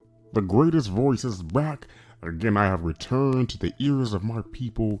The greatest voice is back. Again, I have returned to the ears of my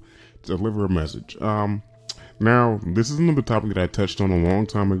people to deliver a message. Now, this is another topic that I touched on a long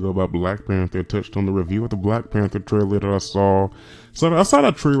time ago about Black Panther. I touched on the review of the Black Panther trailer that I saw. So I saw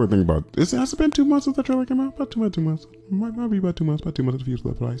that trailer, think about it. Has it been 2 months since that trailer came out? About 2 months. Might be about 2 months. About 2 months if you use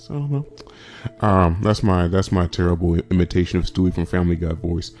left ice. I don't know. That's my terrible imitation of Stewie from Family Guy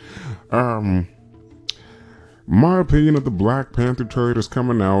voice. My opinion of the Black Panther trailer is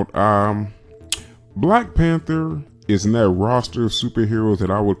coming out. Black Panther is in that roster of superheroes that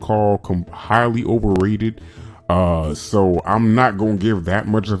I would call highly overrated. So I'm not going to give that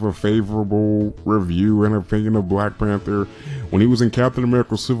much of a favorable review and opinion of Black Panther. When he was in Captain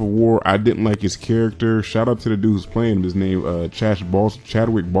America Civil War, I didn't like his character. Shout out to the dude who's playing him. His name, Chadwick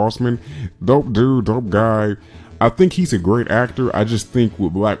Boseman. Dope dude, dope guy. I think he's a great actor. I just think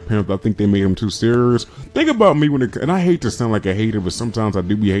with Black Panther, I think they made him too serious. Think about me and I hate to sound like a hater, but sometimes I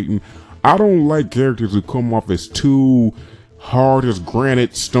do be hating. I don't like characters who come off as too hard as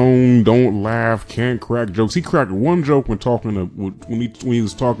granite, stone, don't laugh, can't crack jokes. He cracked one joke when talking to when he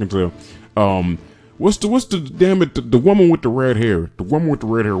was talking to what's the woman with the red hair? The woman with the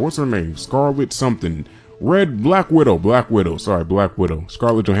red hair. What's her name? Scarlet something. Black Widow. Sorry, Black Widow.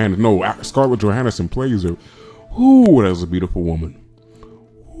 Scarlett Johansson plays her. Ooh, that was a beautiful woman.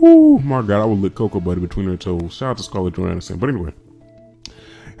 Ooh, my God, I would lick Cocoa Butter between her toes. Shout out to Scarlett Johansson. But anyway,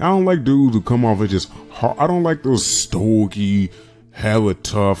 I don't like dudes who come off as just hard. I don't like those stoicy, hella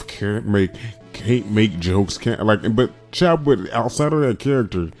tough, can't make jokes, but Chadwick, outside of that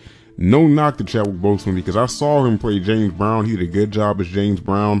character, no knock to Chadwick Boseman because I saw him play James Brown. He did a good job as James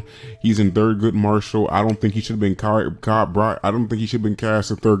Brown. He's in Thurgood Marshall. I don't think he should have been I don't think he should have been cast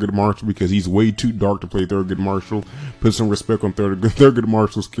as Thurgood Marshall because he's way too dark to play Thurgood Marshall. Put some respect on Thurgood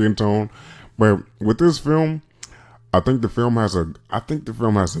Marshall's skin tone. But with this film, I think the film has a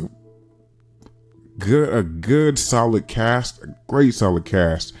good solid cast, a great solid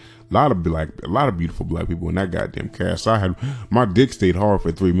cast. A lot of beautiful black people in that goddamn cast. My dick stayed hard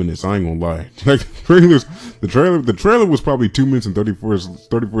for 3 minutes. I ain't gonna lie. Like the trailer was probably 2 minutes and 34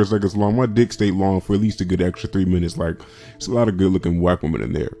 seconds long. My dick stayed long for at least a good extra 3 minutes. Like, it's a lot of good looking black women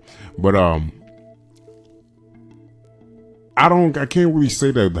in there. But I can't really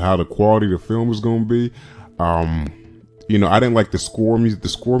say that how the quality of the film is gonna be. I didn't like the score music. The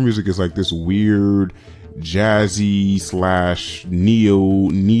score music is like this weird jazzy /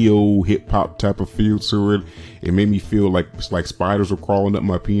 neo hip hop type of feel to it. It made me feel like spiders were crawling up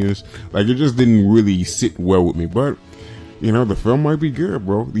my penis. Like, it just didn't really sit well with me. But the film might be good,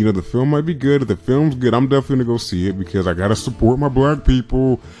 bro. The film might be good. If the film's good, I'm definitely gonna go see it because I gotta support my black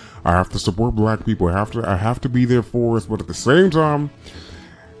people. I have to support black people. I have to be there for us. But at the same time,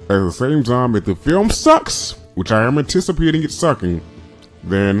 if the film sucks, which I am anticipating it sucking,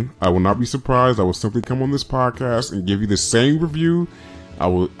 then I will not be surprised. I will simply come on this podcast and give you the same review. I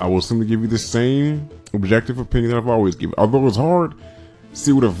will simply give you the same objective opinion that I've always given. Although it's hard.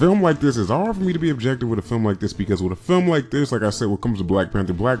 See, with a film like this, it's hard for me to be objective with a film like this because with a film like this, like I said, when it comes to Black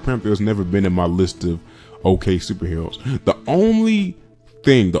Panther has never been in my list of okay superheroes. The only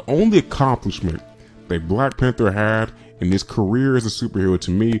accomplishment that Black Panther had in his career as a superhero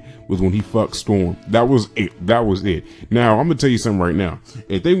to me was when he fucked Storm. That was it. Now, I'm gonna tell you something right now.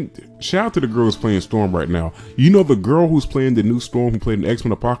 Shout out to the girl who's playing Storm right now. The girl who's playing the new Storm who played in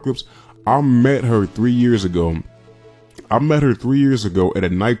X-Men Apocalypse? I met her 3 years ago. At a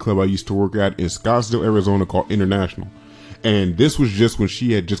nightclub I used to work at in Scottsdale, Arizona called International. And this was just when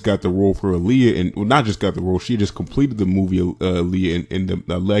she had just got the role for Aaliyah, and not just got the role, she had just completed the movie Aaliyah in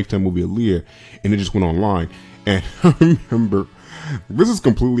the Lifetime movie Aaliyah, and it just went online. And I remember, this is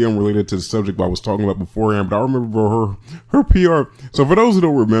completely unrelated to the subject I was talking about beforehand, but I remember her PR. So for those who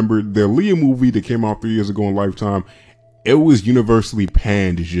don't remember, the Aaliyah movie that came out 3 years ago on Lifetime, it was universally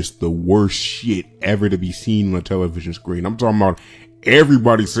panned as just the worst shit ever to be seen on a television screen. I'm talking about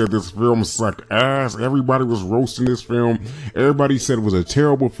everybody said this film sucked ass. Everybody was roasting this film. Everybody said it was a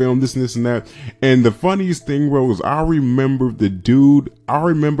terrible film, this and this and that. And the funniest thing was I remember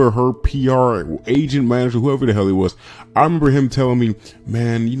her PR agent, manager, whoever the hell he was. I remember him telling me,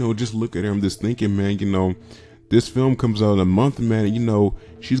 man, just look at her. I'm just thinking, man, this film comes out in a month, man,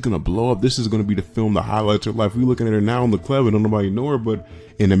 she's gonna blow up. This is gonna be the film that highlights her life. We looking at her now on the club and don't nobody know her, but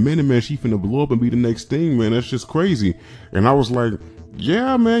in a minute, man, she finna blow up and be the next thing, man. That's just crazy. And I was like,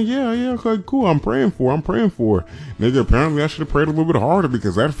 yeah, man, yeah, okay, cool. I'm praying for her. Nigga, apparently I should have prayed a little bit harder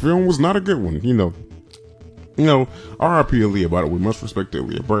because that film was not a good one, R.I.P. Aaliyah, by the way. Much respect to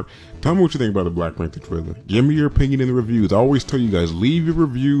Aaliyah. But tell me what you think about the Black Panther trailer. Give me your opinion in the reviews. I always tell you guys, leave your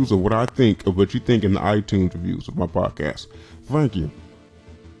reviews of what I think, of what you think in the iTunes reviews of my podcast. Thank you.